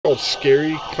Called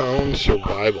Scary Clown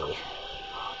Survival.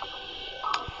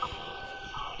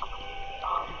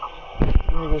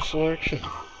 Little selection.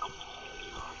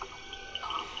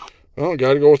 Well,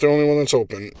 gotta go with the only one that's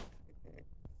open.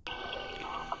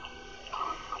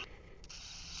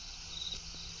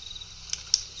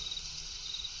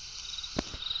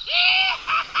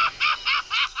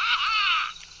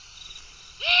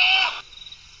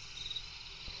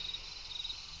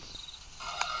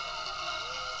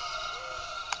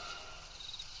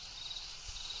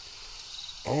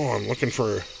 Oh, I'm looking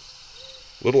for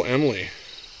little Emily.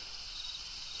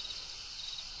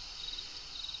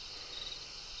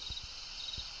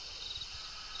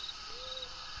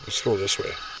 Let's go this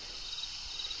way.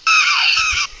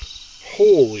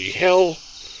 Holy hell.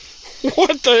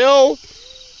 What the hell?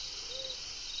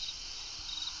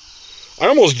 I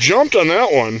almost jumped on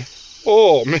that one.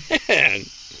 Oh, man.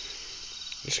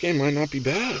 This game might not be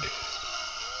bad.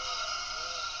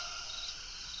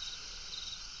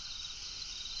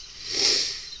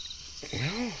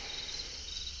 Well,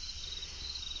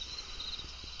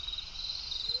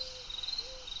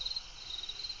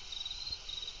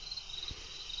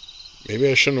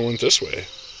 maybe I shouldn't have went this way.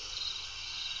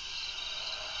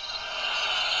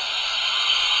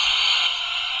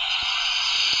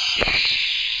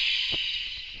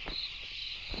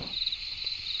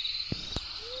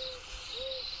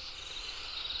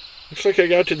 Looks like I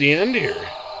got to the end here.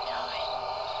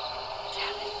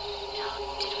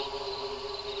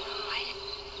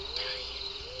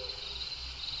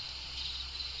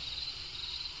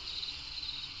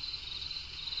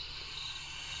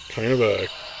 Kind of a...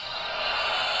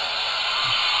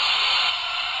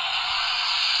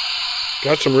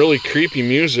 Got some really creepy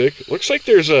music. Looks like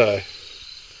there's the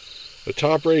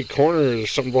top right corner,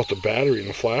 there's something about the battery and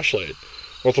the flashlight.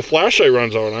 Well, if the flashlight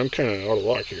runs out, I'm kind of out of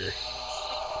luck here.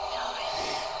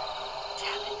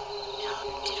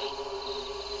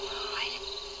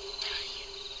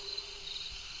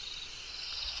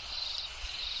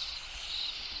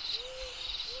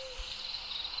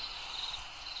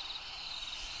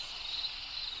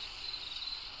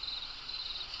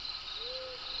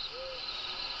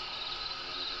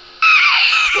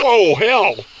 Oh,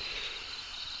 hell.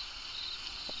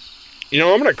 You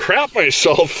know, I'm going to crap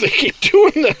myself. They keep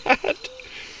doing that.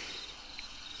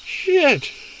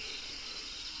 Shit.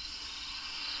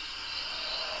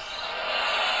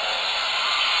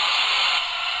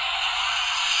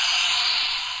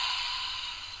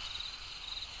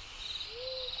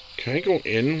 Can I go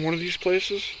in one of these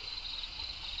places?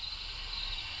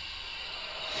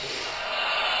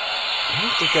 I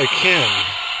don't think I can.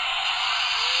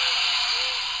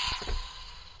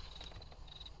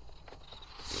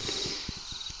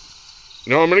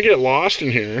 No, I'm going to get lost in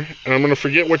here, and I'm going to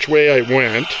forget which way I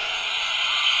went.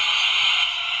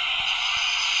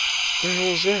 What the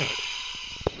hell is that?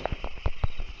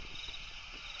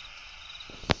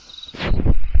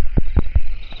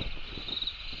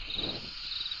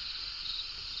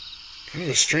 Kind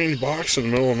of a strange box in the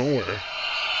middle of nowhere.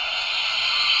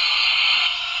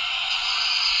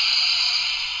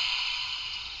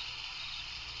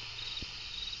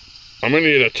 I'm going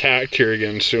to get attacked here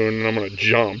again soon, and I'm going to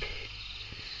jump.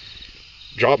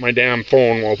 Drop my damn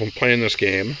phone while I'm playing this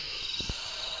game.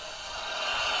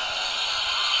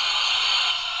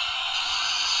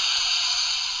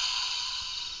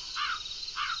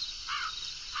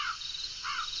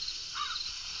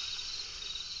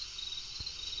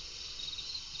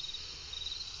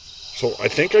 So I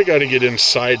think I got to get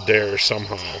inside there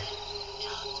somehow.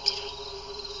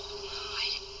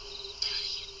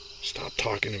 Stop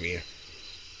talking to me.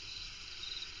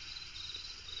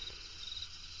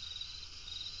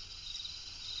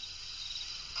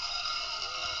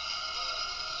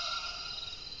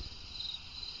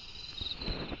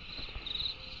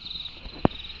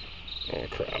 Oh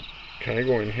crap. Can I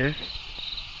go in here?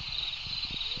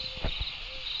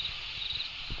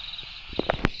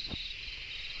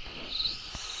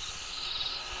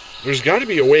 There's got to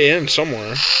be a way in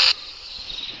somewhere.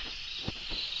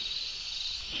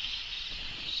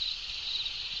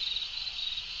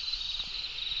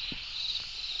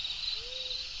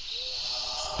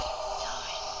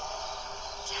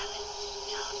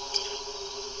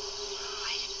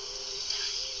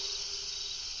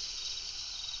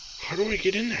 How do I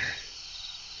get in there?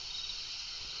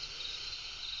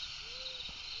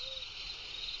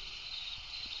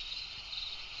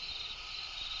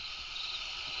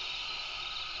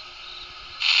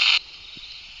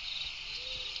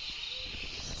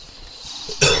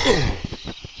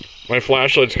 My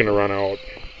flashlight's gonna run out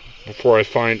before I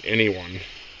find anyone.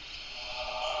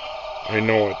 I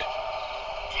know it.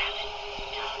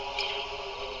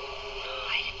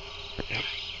 Yep,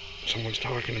 someone's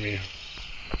talking to me.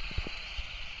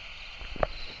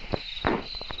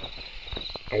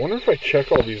 I wonder if I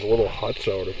check all these little huts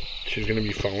out, if she's going to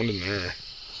be found in there.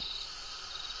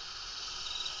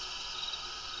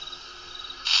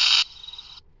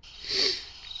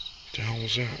 What the hell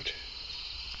was that?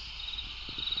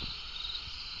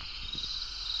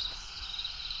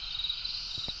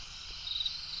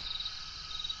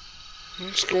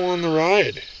 Let's go on the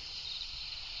ride.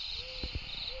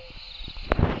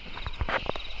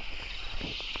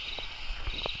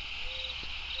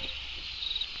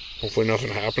 Hopefully nothing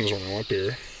happens when I'm up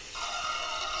here.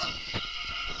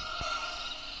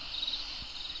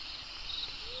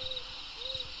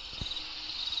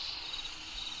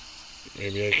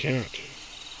 Maybe I can't.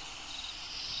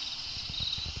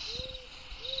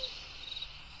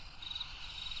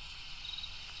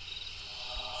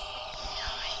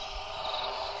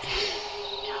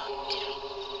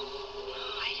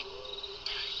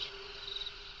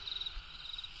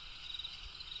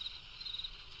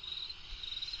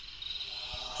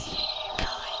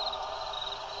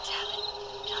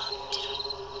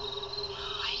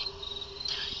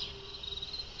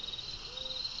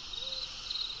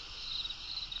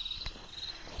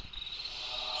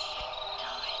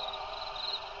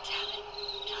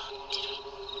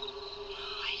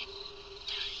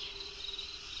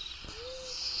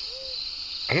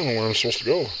 I don't know where I'm supposed to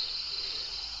go.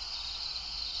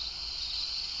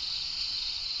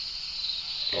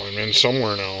 Oh, I'm in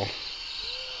somewhere now.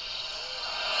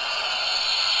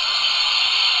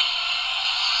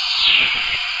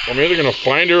 I'm either going to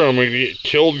find her or I'm going to get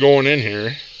killed going in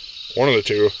here. One of the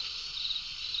two.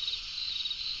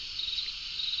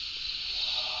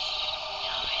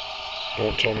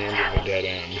 Don't tell me I'm getting a dead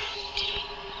end.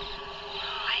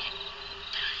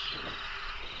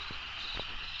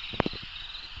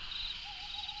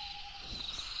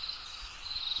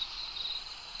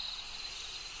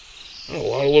 A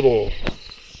lot of little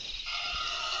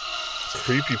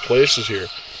creepy places here.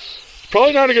 It's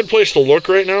probably not a good place to look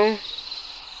right now.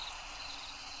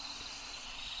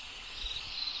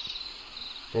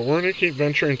 But we're going to keep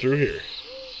venturing through here.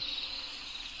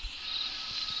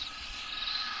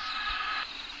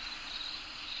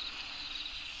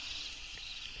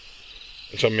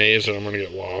 It's a maze that I'm going to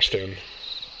get lost in.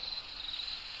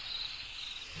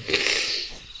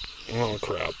 Oh,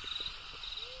 crap.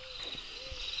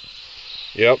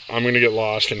 Yep, I'm going to get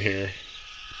lost in here.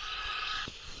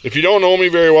 If you don't know me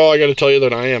very well, I got to tell you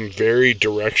that I am very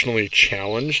directionally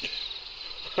challenged.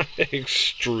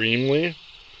 Extremely.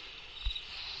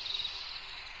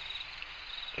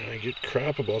 And I get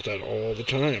crap about that all the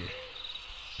time.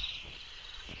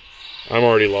 I'm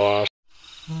already lost.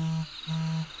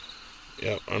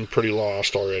 Yep, I'm pretty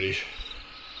lost already.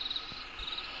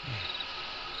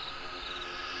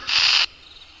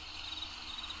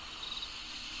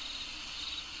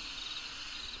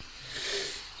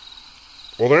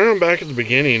 Well, there I'm back at the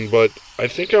beginning, but I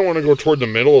think I want to go toward the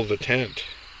middle of the tent.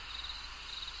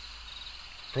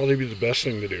 Probably be the best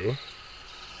thing to do.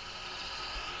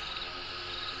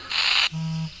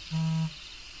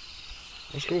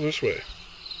 Let's go this way.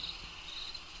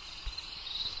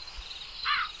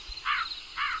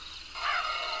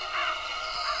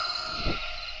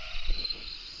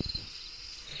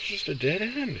 It's just a dead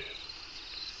end.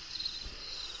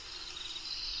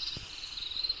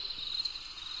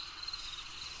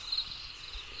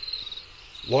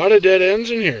 A lot of dead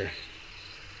ends in here.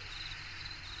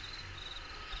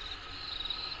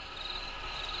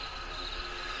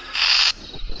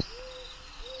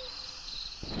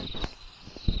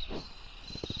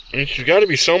 I mean, she's got to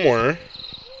be somewhere.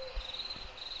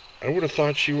 I would have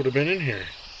thought she would have been in here.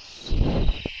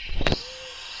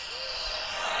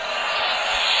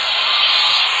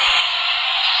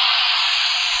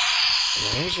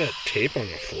 Why was that tape on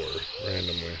the floor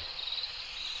randomly?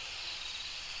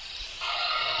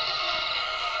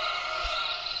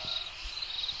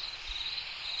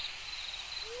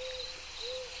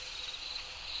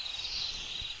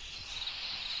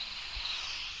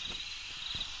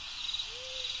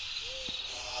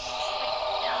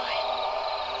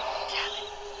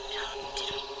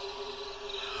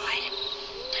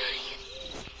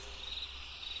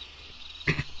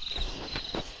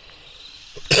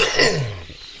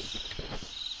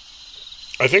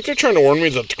 I think they're trying to warn me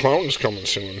that the clown is coming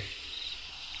soon.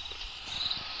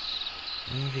 I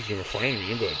don't know if he's gonna find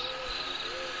me, but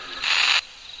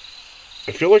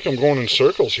I feel like I'm going in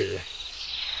circles here.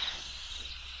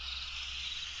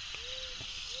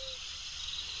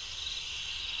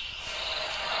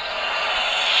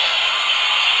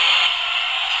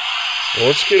 Well,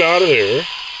 let's get out of there.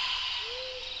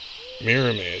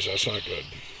 Mirror maze, that's not good.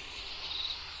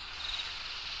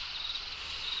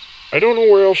 I don't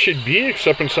know where else she'd be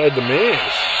except inside the maze.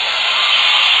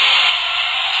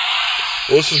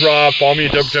 Well, this is Rob. Follow me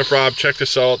at WTF Check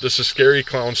this out. This is Scary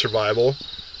Clown Survival.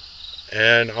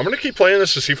 And I'm going to keep playing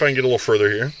this to see if I can get a little further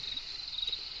here.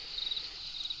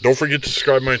 Don't forget to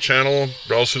subscribe to my channel.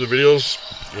 Browse through the videos.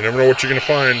 You never know what you're going to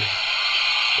find.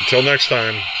 Until next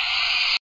time.